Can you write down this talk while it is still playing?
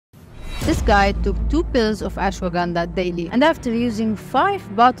This guy took 2 pills of ashwagandha daily, and after using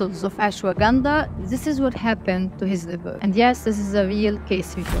 5 bottles of ashwagandha, this is what happened to his liver. And yes, this is a real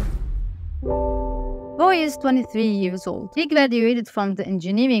case report. Boy is 23 years old. He graduated from the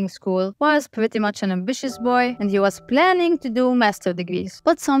engineering school, was pretty much an ambitious boy, and he was planning to do master degrees.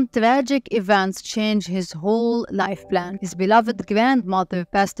 But some tragic events changed his whole life plan. His beloved grandmother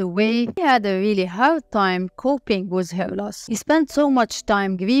passed away. He had a really hard time coping with her loss. He spent so much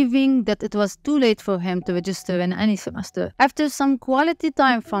time grieving that it was too late for him to register in any semester. After some quality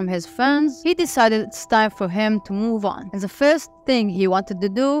time from his friends, he decided it's time for him to move on. And the first thing he wanted to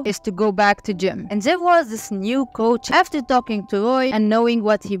do is to go back to gym. And there was this new coach. After talking to Roy and knowing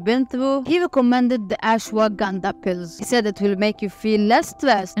what he'd been through, he recommended the ashwagandha pills. He said it will make you feel less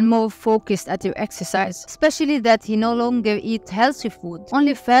stressed and more focused at your exercise, especially that he no longer eats healthy food,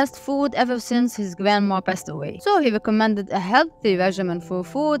 only fast food ever since his grandma passed away. So he recommended a healthy regimen for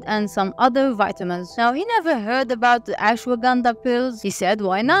food and some other vitamins. Now, he never heard about the ashwagandha pills. He said,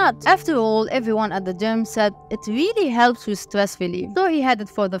 why not? After all, everyone at the gym said it really helps with stress relief. So he headed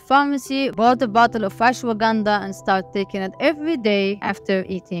for the pharmacy, bought a bottle of ashwagandha and started taking it every day after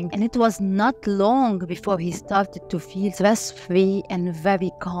eating. And it was not long before he started to feel stress-free and very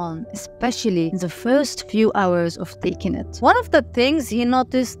calm, especially in the first few hours of taking it. One of the things he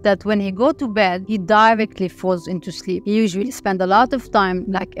noticed that when he go to bed, he directly falls into sleep. He usually spends a lot of time,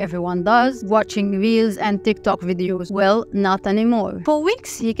 like everyone does, watching reels and TikTok videos. Well, not anymore. For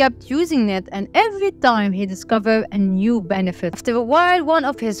weeks, he kept using it, and every time he discovered a new benefit. After a while, one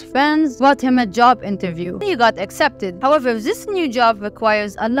of his friends brought him a job interview. He got accepted. However, this new job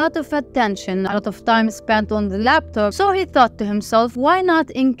requires a lot of attention, a lot of time spent on the laptop, so he thought to himself, why not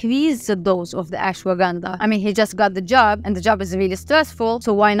increase the dose of the ashwagandha? I mean, he just got the job, and the job is really stressful,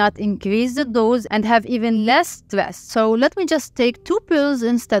 so why not increase the dose and have even less stress? So let me just take 2 pills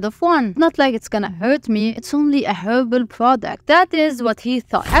instead of 1. Not like it's gonna hurt me, it's only a herbal product. That is what he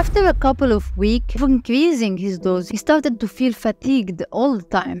thought. After a couple of weeks of increasing his dose, he started to feel fatigued all the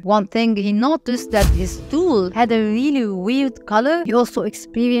time. One thing he noticed that his stool had a really weird color. He also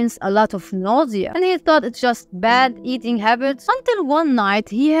experienced a lot of nausea, and he thought it's just bad eating habits, until one night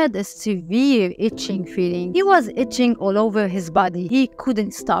he had a severe itching feeling. He was itching all over his body. He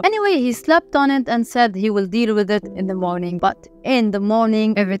couldn't stop. Anyway, he slept on it and said he will deal with it in the morning. But in the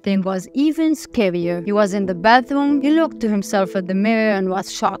morning, everything was even scarier. He was in the bathroom. He looked to himself at the mirror and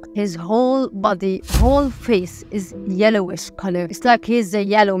was shocked. His whole body, whole face is yellowish color. It's like he's a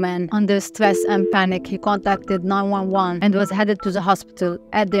yellow man. Under stress and panic, he contacted 911 and was headed to the hospital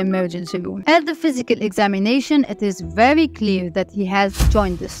at the emergency room. At the physical examination, it is very clear that he has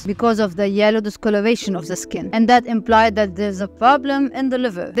jaundice because of the yellow discoloration of the skin, and that implied that there's a problem in the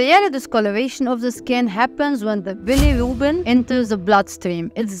liver. The yellow discoloration of the skin happens when the bilirubin enters the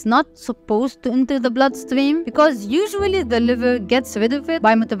bloodstream. It's not supposed to enter the bloodstream because usually the liver gets rid of it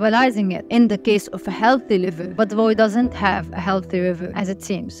by metabolizing it in the case of a healthy liver, but Roy doesn't have a healthy liver, as it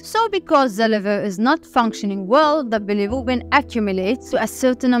seems. So because the liver is not functioning well, the bilirubin accumulates to a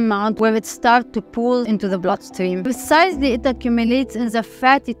certain amount where it starts to pool into the bloodstream. Precisely, it accumulates in the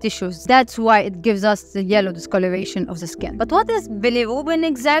fatty tissues. That's why it gives us the yellow discoloration of the skin. But what is bilirubin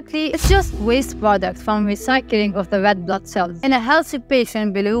exactly? It's just waste product from recycling of the red blood cells. In a healthy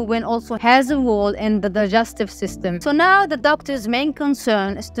patient, bilirubin also has a role in the digestive system. So now the doctor's main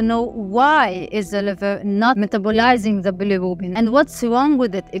concern is to know why is the liver not metabolizing the bilirubin and what's wrong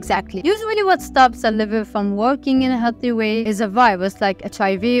with it exactly. Usually what stops the liver from working in a healthy way is a virus like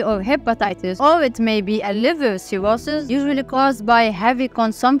HIV or hepatitis, or it may be a liver cirrhosis, usually caused by heavy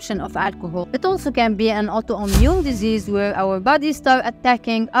consumption of alcohol. It also can be an autoimmune disease where our bodies start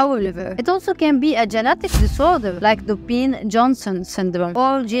attacking our liver. It also can be a genetic disorder like Dupin-Johnson syndrome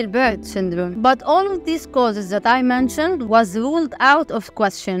or Gilbert syndrome. But all of these causes that I mentioned was ruled out of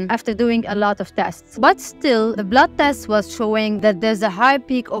question after doing a lot of tests. But still, the blood test was showing that there's a high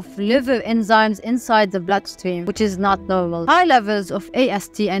peak of liver enzymes inside the bloodstream, which is not normal. High levels of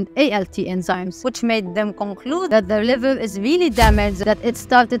AST and ALT enzymes, which made them conclude that the liver is really damaged, that it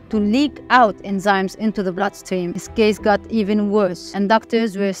started to leak out enzymes into the bloodstream. This case got even worse, and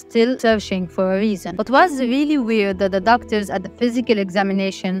doctors were still searching for a reason. What was really weird that the doctors at the physical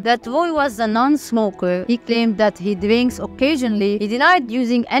examination that Roy was a non-smoker. He claimed that he drinks occasionally. He denied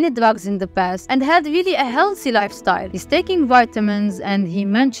using any drugs in the past and had really a healthy lifestyle. He he's taking vitamins, and he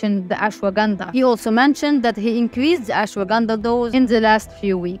mentioned the ashwagandha. He also mentioned that he increased the ashwagandha dose in the last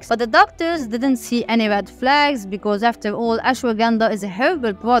few weeks. But the doctors didn't see any red flags because after all, ashwagandha is a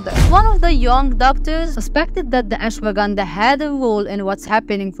herbal product. One of the young doctors suspected that the ashwagandha had a role in what's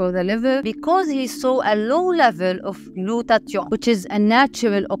happening for the liver because he saw a low level of glutathione, which is a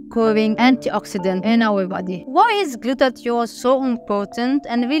natural occurring antioxidant in our body. Why is glutathione so important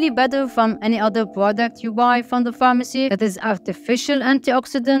and really better from any other product you buy from the pharmacy that is artificial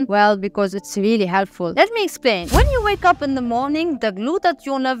antioxidant? Well, because it's really helpful. Let me explain. When you wake up in the morning, the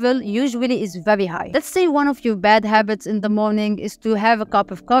glutathione level usually is very high. Let's say one of your bad habits in the morning is to have a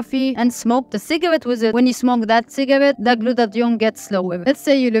cup of coffee and smoke the cigarette with it. When you smoke that cigarette, the glutathione gets lower. Let's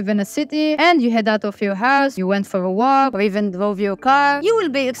say you live in a city and you head out of your house, you went for a walk or even drove your car, you will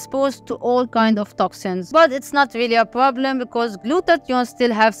be exposed to all kinds of toxins. But it's not really a problem because glutathione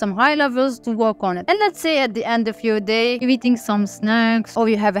still have some high levels to work on it. And let's say at the end of your day, you're eating some snacks or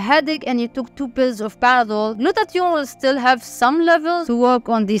you have a headache and you took 2 pills of Panadol, glutathione will still have some levels to work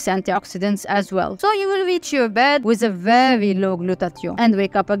on these antioxidants as well. So you will reach your bed with a very low glutathione and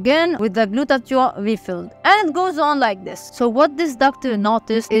wake up again with the glutathione refilled. And it goes on like this. So what this doctor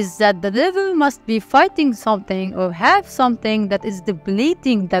noticed is that the liver must be fighting something or have something that is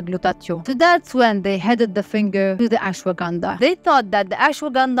depleting the glutathione. So that's when they headed the finger to the ashwagandha. They thought that the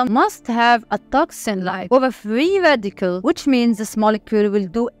ashwagandha must have a toxin-like or a free radical, which means this molecule will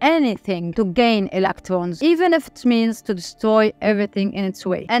do anything to gain electrons, even if it means to destroy everything in its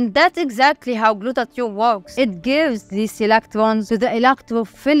way. And that's exactly how glutathione works. It gives these electrons to the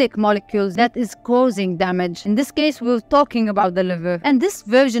electrophilic molecules that is causing damage. In this case, we're talking about the liver. And this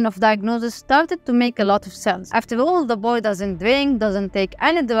version of diagnosis started to make a lot of sense. After all, the boy doesn't drink, doesn't take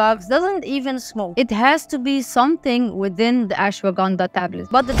any drugs, doesn't even smoke. It has to be something within the ashwagandha tablet.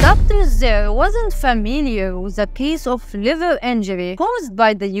 But the doctors there wasn't familiar with a case of liver injury caused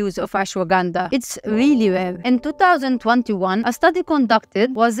by the use of ashwagandha. It's really rare. In 2021, a study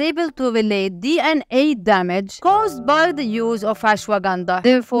conducted was able to relate DNA damage caused by the use of ashwagandha,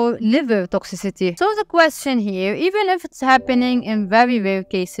 therefore liver toxicity. So the question here, even if it's happening in very rare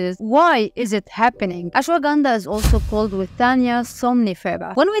cases, why is it happening? Ashwagandha is also called Withania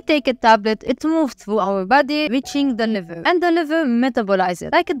somnifera. When we take a tablet, it moves through our body, reaching the liver, and the liver metabolizes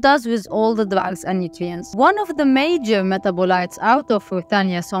it, like it does with all the drugs and nutrients. One of the major metabolites out of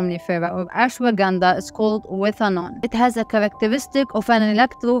Withania somnifera or ashwagandha is called Withanone. It has a characteristic of an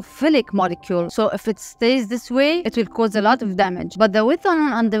electrophilic molecule, so if it stays this way, it will cause a lot of damage. But the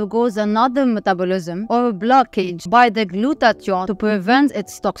Withanone undergoes another metabolism or blockage by the glutathione to prevent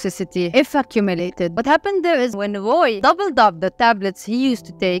its toxicity if accumulated. What happened there is when Roy doubled up the tablets he used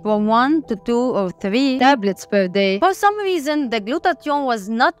to take from 1 to 2 or 3 tablets per day, for some reason the glutathione was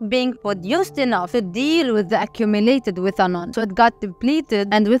not being produced enough to deal with the accumulated Withanone. So it got depleted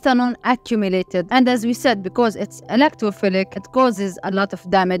and Withanone accumulated. And as we said, because it's electrophilic, it causes a lot of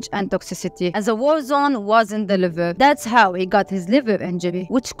damage and toxicity. As a war zone was in the liver. That's how he got his liver injury,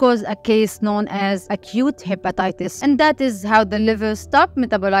 which caused a case known as acute hepatitis. And that is how the liver stopped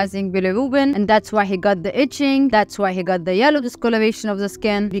metabolizing bilirubin, and that's why he got the itching, that's why he got the yellow discoloration of the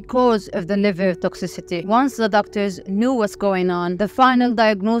skin, because of the liver toxicity. Once the doctors knew what's going on, the final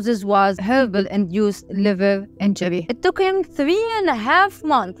diagnosis was Herbal-induced liver injury. It took him 3.5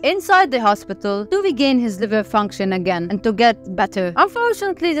 months inside the hospital to regain his liver function again and to get better.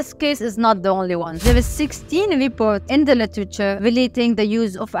 Unfortunately, this case is not the only one. There is 16 reports in the literature relating the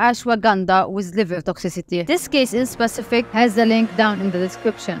use of ashwagandha with liver toxicity. This case in specific has a link down in the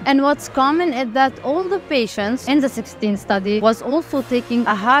description. And what's common is that all the patients in the 16 study was also taking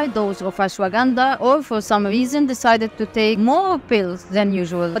a high dose of ashwagandha or for some reason decided to take more pills than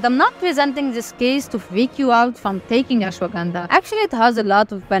usual. But I'm not presenting this case to freak you out from taking ashwagandha. Actually, it has a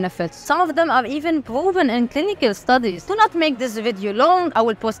lot of benefits. Some of them are even proven in clinical studies. To not make this video long, I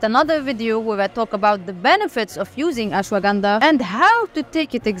will post another video where I talk about the benefits of using ashwagandha and how to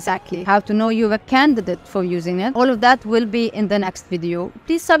take it exactly, how to know you're a candidate for using it. All of that will be in the next video.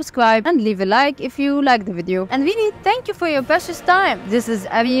 Please subscribe and leave a like if you like the video. And really, thank you for your precious time. This is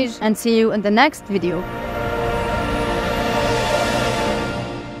Arish and see you in the next video.